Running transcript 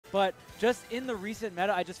But just in the recent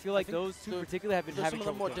meta, I just feel like those two particularly have been they're having some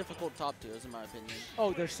of the more trouble killing. difficult top tiers, in my opinion.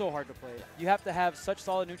 Oh, they're so hard to play. You have to have such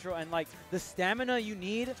solid neutral, and like the stamina you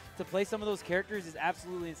need to play some of those characters is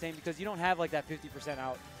absolutely insane because you don't have like that 50%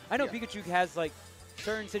 out. I know Pikachu has like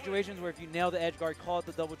certain situations where if you nail the edge guard, call it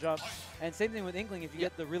the double jump, and same thing with Inkling if you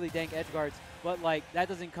get the really dank edge guards, but like that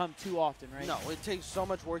doesn't come too often, right? No, it takes so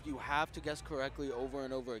much work. You have to guess correctly over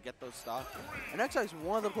and over and get those stocks. And Xzax is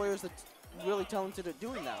one of the players that's really talented at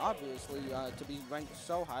doing that, obviously, to be ranked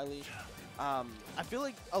so highly. I feel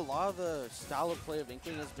like a lot of the style of play of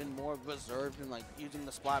Inkling has been more reserved and like using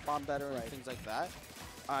the splat bomb better and things like that.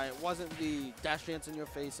 It wasn't the dash dance in your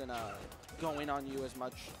face and going on you as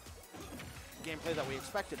much gameplay that we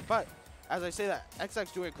expected. But as I say that,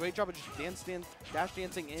 Xzax doing a great job of just dash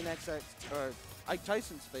dancing in Ike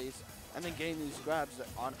Tyson's face and then getting these grabs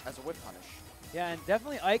on as a whip punish. Yeah, and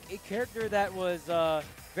definitely Ike, a character that was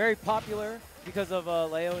very popular because of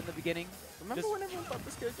Leo in the beginning. Remember when everyone thought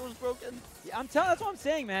this character was broken? Yeah, that's what I'm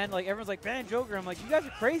saying, man. Like everyone's like, man, Joker. I'm like, you guys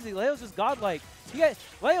are crazy. Leo's just godlike.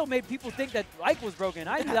 Leo made people think that Ike was broken.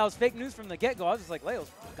 I knew that was fake news from the get-go. I was just like, Leo's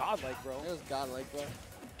godlike, bro. Leo's godlike, bro.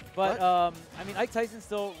 But I mean, Ike Tyson's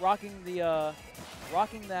still rocking the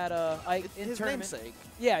rocking that Ike in his tournament. namesake.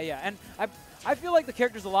 Yeah, yeah, and I feel like the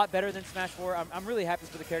character's a lot better than Smash 4. I'm really happy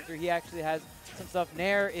for the character. He actually has some stuff.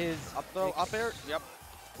 Nair is up throw, up air. Yep.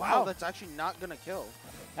 Wow, that's actually not gonna kill.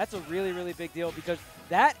 That's a really, really big deal because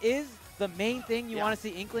that is the main thing you want to see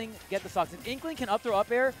Inkling get the stocks. If Inkling can up throw up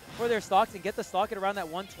air for their stocks and get the stock at around that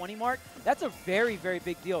 120 mark, that's a very, very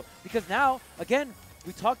big deal. Because now, again,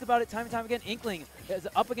 we talked about it time and time again, Inkling is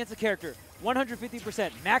up against a character,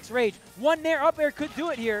 150%, max rage. One Nair up air could do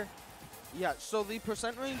it here. Yeah, so the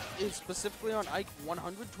percent range is specifically on Ike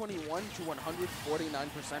 121 to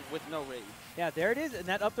 149% with no rage. Yeah, there it is, and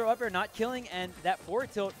that up throw up air not killing, and that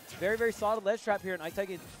forward tilt, very, very solid ledge trap here, and Ike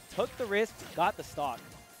Tyson took the risk, got the stock.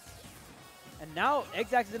 And now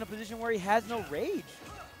Xzax is in a position where he has no rage.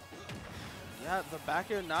 Yeah, the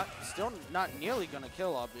back air still not nearly gonna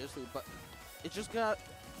kill, obviously, but it just got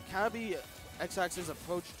kind of be Xzax's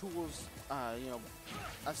approach tools, you know,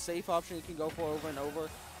 a safe option you can go for over and over.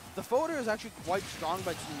 The forward air is actually quite strong,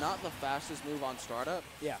 but it's not the fastest move on startup.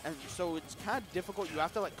 Yeah. And so it's kind of difficult. You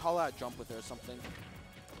have to like call out a jump with it or something.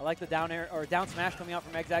 I like the down air or down smash coming out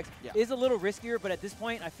from Xzax. Yeah. Is a little riskier, but at this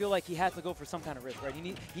point, I feel like he has to go for some kind of risk, right?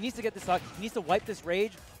 He needs to get this stock. He needs to wipe this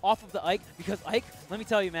rage off of the Ike because Ike, let me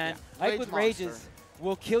tell you, man, Ike with rages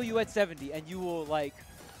will kill you at 70, and you will like.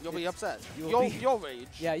 You'll be upset. You'll rage.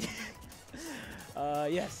 Yeah.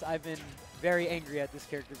 Yes, I've been very angry at this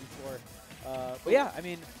character before. But yeah, I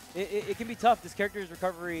mean, it can be tough. This character's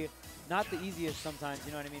recovery, not the easiest sometimes,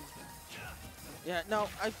 you know what I mean? Yeah, no,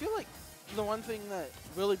 I feel like the one thing that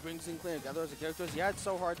really brings Inkling together as a character is, it's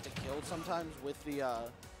so hard to kill sometimes with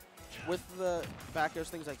the back airs,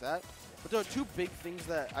 things like that. But there are two big things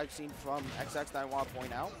that I've seen from Xzax that I want to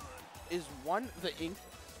point out. Is one, the ink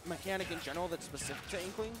mechanic in general that's specific to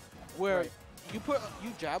Inkling, where you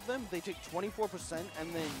jab them, they take 24%,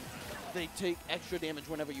 and then they take extra damage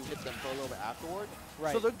whenever you hit them for a little bit afterward.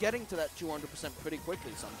 Right. So they're getting to that 200% pretty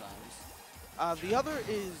quickly sometimes. The other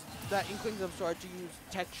is that Inklings have started to use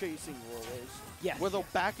tech chasing rollers. Yes. Where they'll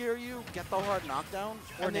back air you, get the hard knockdown.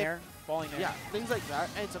 Or nair, falling nair. Yeah, things like that.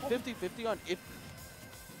 And it's a 50-50 on if...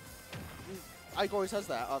 Ike always has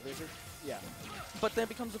that, obviously. Yeah. But then it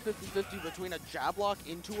becomes a 50-50 between a jab lock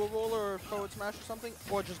into a roller or forward smash or something,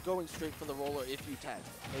 or just going straight for the roller if you tag.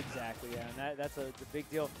 Exactly, yeah, and that's a big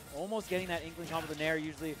deal. Almost getting that Inkling combo with the Nair,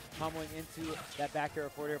 usually comboing into that back air or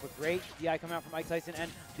forward air, but great DI coming out from Ike Tyson,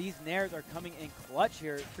 and these Nairs are coming in clutch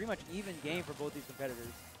here. Pretty much even game for both these competitors.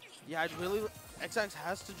 Yeah, Xzax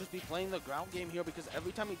has to just be playing the ground game here because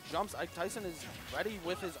every time he jumps, Ike Tyson is ready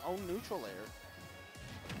with his own neutral layer.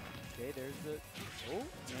 Okay, there's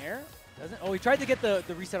the Nair. He tried to get the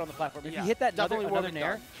reset on the platform. If he hit that another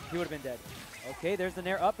Nair, he would have been dead. Okay, there's the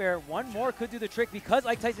Nair up air. One more could do the trick because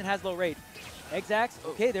Ike Tyson has low rage. Xzax,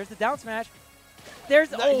 okay, there's the down smash.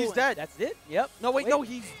 He's dead. That's it? Yep. No, wait, no,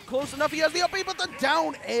 he's close enough. He has the up air, but the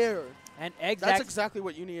down air. And Xzax. That's exactly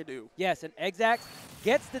what you need to do. Yes, and Xzax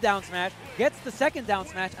gets the down smash, gets the second down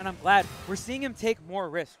smash, and I'm glad we're seeing him take more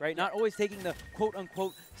risks, right? Not always taking the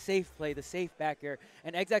quote-unquote safe play, the safe back air.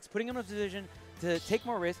 And Xzax putting him in a position to take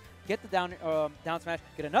more risks, get the down smash,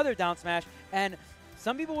 get another down smash, and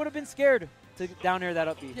some people would have been scared to down air that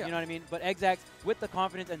up B, you know what I mean? But Xzax with the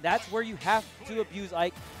confidence, and that's where you have to abuse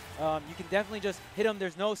Ike. You can definitely just hit him.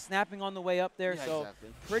 There's no snapping on the way up there. Yeah, so exactly.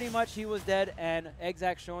 pretty much he was dead, and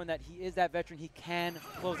Xzax showing that he is that veteran. He can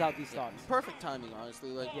close out these stocks. Perfect timing,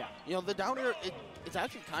 honestly. Like, Yeah. you know, the down air, it's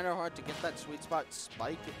actually kind of hard to get that sweet spot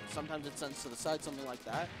spike. Sometimes it sends to the side, something like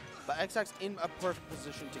that. But Xzax in a perfect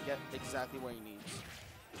position to get exactly where he needs.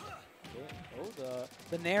 Oh,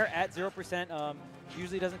 the Nair at 0%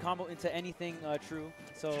 usually doesn't combo into anything true.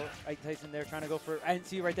 So Ike Tyson there trying to go for, I didn't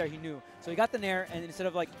see right there, he knew. So he got the Nair, and instead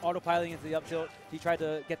of like autopiloting into the up tilt, he tried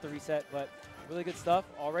to get the reset. But really good stuff.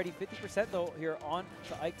 Already 50% though here on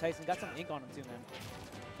to Ike Tyson. Got some ink on him too, man.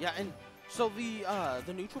 Yeah, and so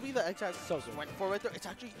the neutral B that Xzax went for right there, it's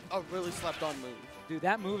actually a really slept on move. Dude,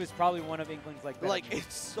 that move is probably one of Inkling's like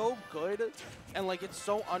it's so good, and like it's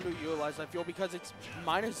so underutilized, I feel, because it's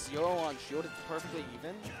 -0 on shield. It's perfectly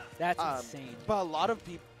even. That's insane. But a lot of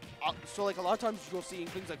people, so like a lot of times you'll see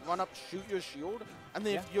Inklings like run up, shoot your shield, and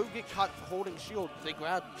then if you get caught holding shield, they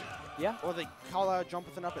grab you. Yeah. Or they call out a jump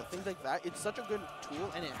with an up air, things like that. It's such a good tool,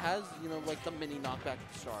 and it has, you know, like the mini knockback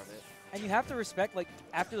at the start of it. And you have to respect, like,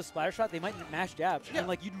 after the splatter shot, they might mash jab. Yeah. And,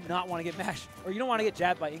 like, you do not want to get mashed, or you don't want to get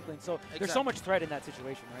jabbed by Inkling. So there's so much threat in that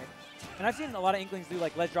situation, right? And I've seen a lot of Inklings do,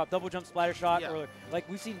 like, ledge drop, double jump, splatter shot, or, like,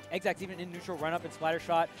 we've seen Xzax even in neutral run up and splatter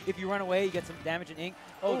shot. If you run away, you get some damage in ink.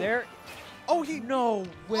 Oh, there. Oh, he. No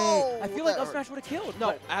way. Oh, I feel like up smash would have killed.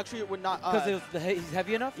 No, actually, it would not. Because he's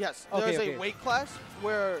heavy enough? Yes. Okay, there's a weight class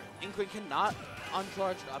where Inkling cannot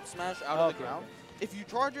uncharged up smash out of the ground. If you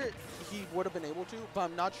charge it, he would have been able to, but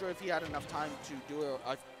I'm not sure if he had enough time to do it.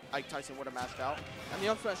 Ike Tyson would have mashed out. And the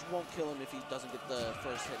up smash won't kill him if he doesn't get the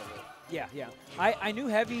first hit of it. Yeah, yeah. I knew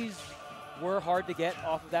heavies were hard to get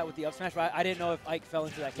off of that with the up smash, but I didn't know if Ike fell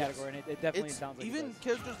into that category, and it definitely sounds like even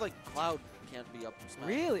characters like Cloud can't be up smash.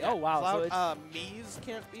 Really? Yeah, oh, wow. Cloud, so Mies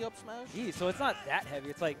can't be up smash. Geez, so it's not that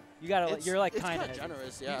heavy. It's like, you gotta, you're like kind of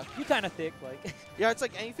generous, yeah. You kind of thick, like. Yeah, it's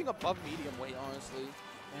like anything above medium weight, honestly.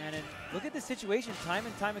 And look at this situation time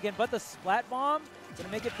and time again. But the splat bomb gonna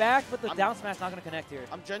make it back, but the down smash not gonna connect here.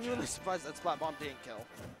 I'm genuinely surprised that splat bomb didn't kill.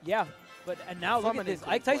 Yeah, but and now look at this.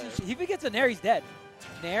 Ike Tyson, if he gets a Nair, he's dead.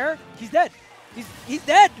 Nair, he's dead. He's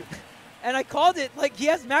dead. And I called it. Like, he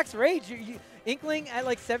has max rage. Inkling at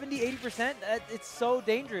like 70-80%. It's so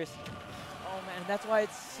dangerous. Oh man, that's why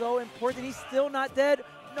it's so important. He's still not dead.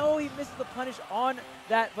 No, he misses the punish on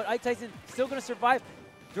that, but Ike Tyson still gonna survive.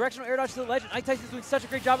 Directional air dodge to the legend. Ike Tyson's doing such a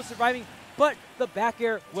great job of surviving, but the back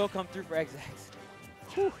air will come through for Xzax.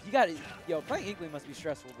 Whew, you got it. Yo, playing Inkling must be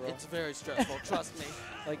stressful, bro. It's very stressful, trust me.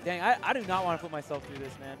 Like, dang, I do not want to put myself through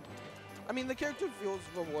this, man. I mean, the character feels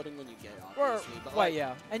rewarding when you get it, obviously. But right,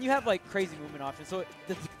 yeah. And you have, like, crazy movement options, so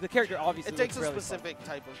the character obviously it takes a really specific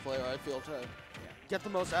type of player, I feel, to get the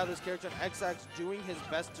most out of this character. And Xzax doing his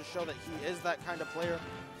best to show that he is that kind of player.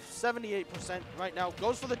 78% right now.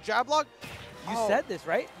 Goes for the jab block. You said this,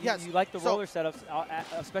 right? Yes. You like the roller setups,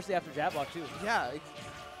 especially after jab block, too. Yeah,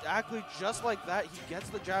 exactly. Just like that, he gets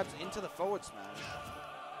the jabs into the forward smash.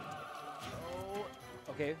 Oh,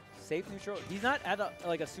 okay. Safe neutral. He's not at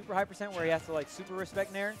like a super high percent where he has to like super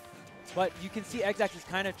respect Nair, but you can see Xzax is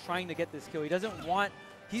kind of trying to get this kill. He doesn't want.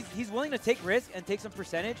 He's willing to take risk and take some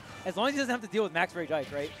percentage as long as he doesn't have to deal with max rage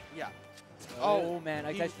Ike, right? Yeah. Oh man,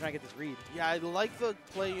 Ike Tyson trying to get this read. Yeah, I like the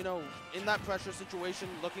play, you know, in that pressure situation,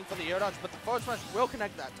 looking for the air dodge, but the forward smash will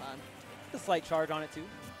connect that time. The slight charge on it too.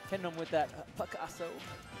 Hitting him with that Picasso.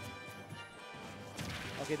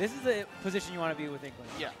 Okay, this is the position you want to be with Inkling.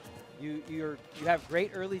 Yeah. You have great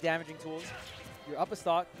early damaging tools. You're up a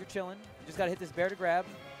stock. You're chilling. You just got to hit this bear to grab.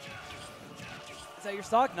 Is that your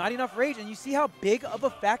stock? Not enough rage, and you see how big of a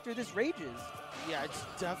factor this rage is. Yeah, it's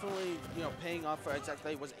definitely, you know, paying off for Xzax that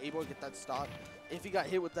he was able to get that stock. If he got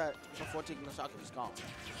hit with that before taking the stock, he's gone.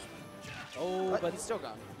 Oh, but he's still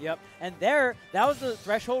gone. Yep. And there, that was the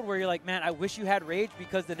threshold where you're like, man, I wish you had rage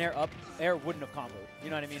because the Nair up air wouldn't have comboed. You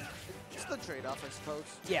know what I mean? It's the trade-off, I suppose.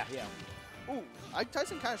 Yeah, yeah. Ooh, Ike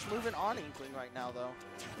Tyson kind of moving on Inkling right now, though.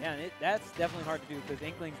 Yeah, and that's definitely hard to do because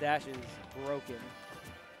Inkling's dash is broken.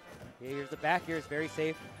 Yeah, here's the back here. It's very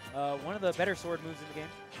safe. One of the better sword moves in the game.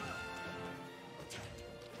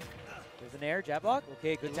 There's an air, jab block.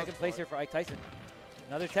 Okay, good second place here for Ike Tyson.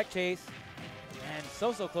 Another tech chase. And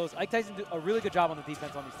so close. Ike Tyson did a really good job on the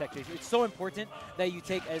defense on these tech chases. It's so important that you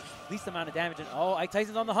take as least amount of damage. And oh, Ike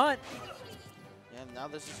Tyson's on the hunt. And now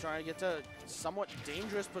this is trying to get to somewhat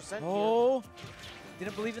dangerous percent here.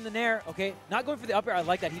 Didn't believe in the Nair. Okay, not going for the up air. I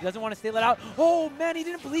like that. He doesn't want to stay let out. Oh, man, he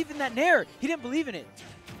didn't believe in that Nair. He didn't believe in it.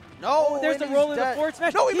 No, there's the roll in the forward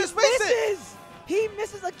smash. No, he misses it. He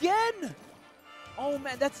misses again. Oh,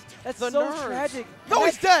 man, that's so tragic. No,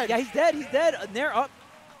 he's dead. Yeah, he's dead. He's dead. Nair up,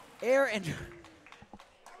 air, and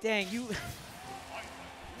dang, you.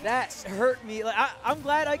 That hurt me. Like, I'm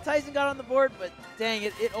glad Ike Tyson got on the board, but dang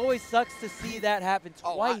it, it always sucks to see that happen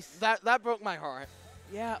twice. That broke my heart.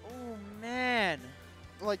 Yeah, oh man.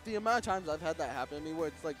 Like the amount of times I've had that happen to me where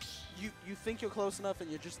it's like you think you're close enough and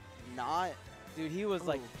you're just not. Dude, he was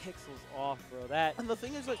like pixels off, bro. That. And the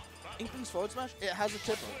thing is, like, Inkling's forward smash, it has a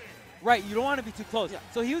tipper. Right, you don't want to be too close. Yeah.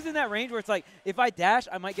 So he was in that range where it's like, if I dash,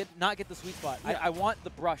 I might not get the sweet spot. Yeah. I want the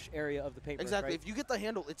brush area of the paintbrush. Exactly. Right? If you get the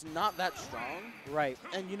handle, it's not that strong. Right.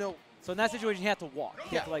 And you know. So in that situation, you have to walk.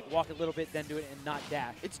 You have to like walk a little bit, then do it, and not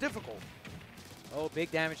dash. It's difficult. Oh, big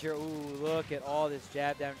damage here. Ooh, look at all this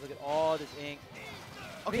jab damage. Look at all this ink.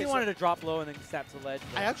 Okay, he wanted to drop low and then snap to the ledge.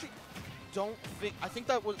 I actually don't think. I think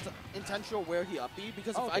that was intentional where he up B,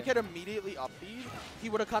 because if I could immediately up B, he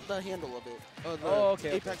would have cut the handle of it.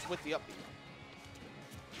 The apex with the up B.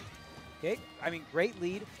 Okay, I mean, great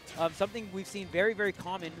lead. Something we've seen very, very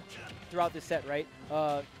common throughout this set, right?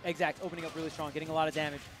 Xzax opening up really strong, getting a lot of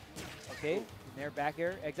damage. Okay, in there, back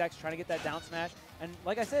air. Xzax trying to get that down smash. And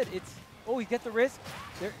like I said, it's, he gets the risk.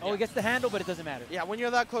 There, he gets the handle, but it doesn't matter. Yeah, when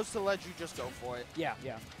you're that close to the ledge, you just go for it. Yeah,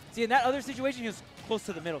 yeah. See, in that other situation, he was close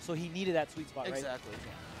to the middle, so he needed that sweet spot, right? Exactly.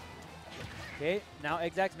 Okay, now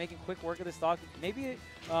Xzax making quick work of the stock. Maybe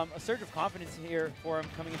a surge of confidence here for him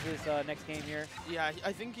coming into this next game here. Yeah,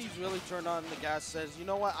 I think he's really turned on the gas, says, you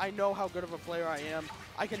know what, I know how good of a player I am.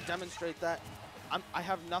 I can demonstrate that. I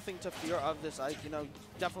have nothing to fear of this Ike. You know,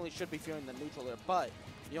 definitely should be fearing the neutral there. But,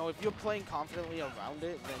 you know, if you're playing confidently around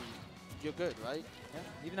it, then you're good, right?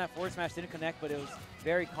 Yeah, even that forward smash didn't connect, but it was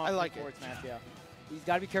very confident forward smash, yeah. He's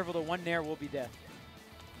got to be careful, the one nair will be death.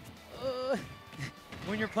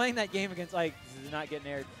 When you're playing that game against Ike, this is not getting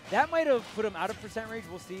aired. That might have put him out of percent range.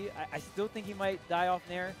 We'll see. I still think he might die off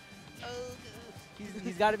nair.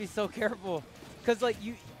 He's got to be so careful. Because, like,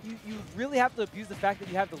 you really have to abuse the fact that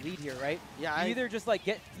you have the lead here, right? Yeah. You either just, like,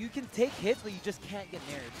 you can take hits, but you just can't get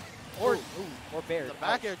naired. Or bared. The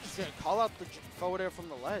back air just going to call out the forward air from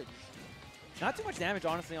the ledge. Not too much damage,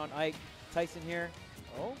 honestly, on Ike Tyson here.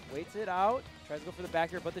 Oh, waits it out. Tries to go for the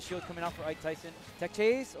back air, but the shield coming out for Ike Tyson. Tech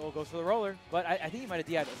chase. Oh, goes for the roller. But I think he might have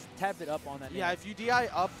DI'd, tabbed it up on that. Yeah, if you DI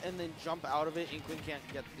up and then jump out of it, Inkling can't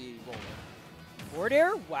get the roller. Forward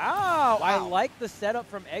air? Wow. I like the setup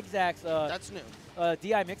from Xzax. That's new.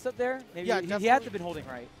 DI mix-up there? Maybe yeah, he had to have been holding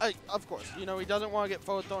right. Of course. You know, he doesn't want to get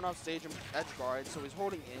forward thrown off stage and edge guard, so he's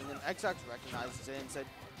holding in, and Xzax recognizes it and said,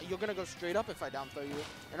 you're going to go straight up if I down throw you,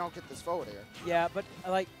 and I'll get this forward air. Yeah, but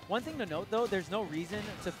like one thing to note, though, there's no reason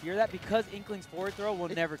to fear that because Inkling's forward throw will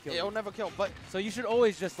never kill you. It'll never kill, but... So you should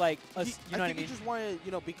always just, like, you know what I mean? You just want to,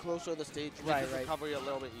 you know, be closer to the stage, make his recovery a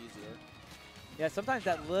little bit easier. Yeah, sometimes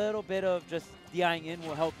that little bit of just DIing in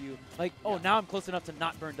will help you. Like, now I'm close enough to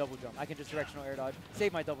not burn double jump. I can just directional air dodge,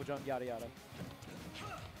 save my double jump, yada, yada.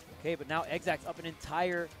 Okay, but now Xzax up an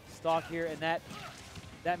entire stock here, and that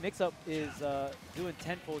mix-up is doing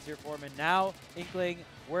tenfolds here for him. And now Inkling,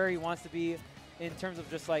 where he wants to be in terms of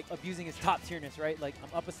just, like, abusing his top tierness, right? Like,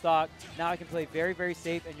 I'm up a stock. Now I can play very, very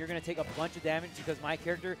safe, and you're going to take a bunch of damage because my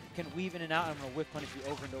character can weave in and out, and I'm going to whiff punish you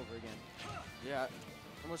over and over again. Yeah.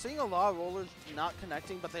 And we're seeing a lot of rollers not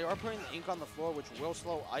connecting, but they are putting the ink on the floor, which will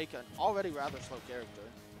slow Ike, an already rather slow character.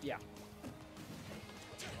 Yeah.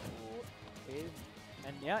 Okay.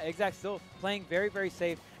 And yeah, Xzax still playing very, very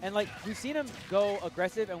safe. And like, we've seen him go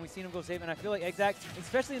aggressive and we've seen him go safe. And I feel like Xzax,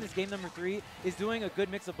 especially in this game number 3, is doing a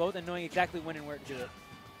good mix of both and knowing exactly when and where to do it.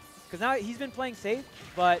 Because now he's been playing safe,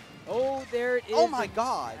 but there it is. Oh my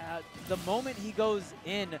God. The moment he goes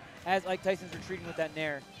in as Ike Tyson's retreating with that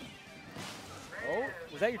nair. Oh,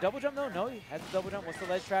 was that your double jump though? No, he has the double jump. What's the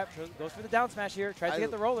ledge trap? Goes for the down smash here. Tries to get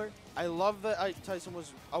the roller. I love that Ike Tyson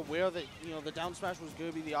was aware that, you know, the down smash was going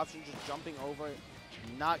to be the option, just jumping over it,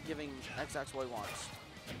 not giving Xzax what he wants.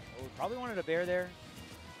 Oh, probably wanted a bear there.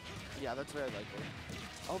 Yeah, that's very likely.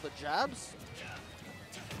 Oh, the jabs?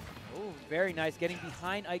 Oh, very nice. Getting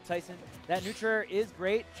behind Ike Tyson. That neutral air is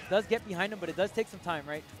great. Does get behind him, but it does take some time,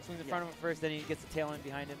 right? Swings in front of him first, then he gets the tail end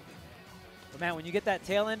behind him. But man, when you get that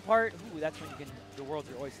tail end part, that's when the world's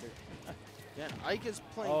your oyster. Yeah, Ike is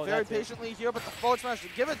playing very patiently here, but the forward smash to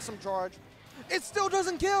give it some charge. It still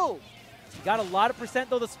doesn't kill. He got a lot of percent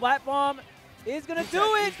though. The splat bomb is gonna do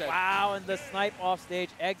it. Wow, and the snipe off stage.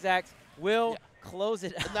 Xzax will close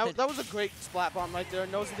it out. That was a great splat bomb right there.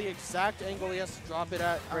 Knows the exact angle he has to drop it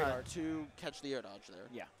at to catch the air dodge there.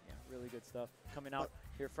 Yeah, really good stuff coming out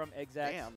here from Xzax. Damn.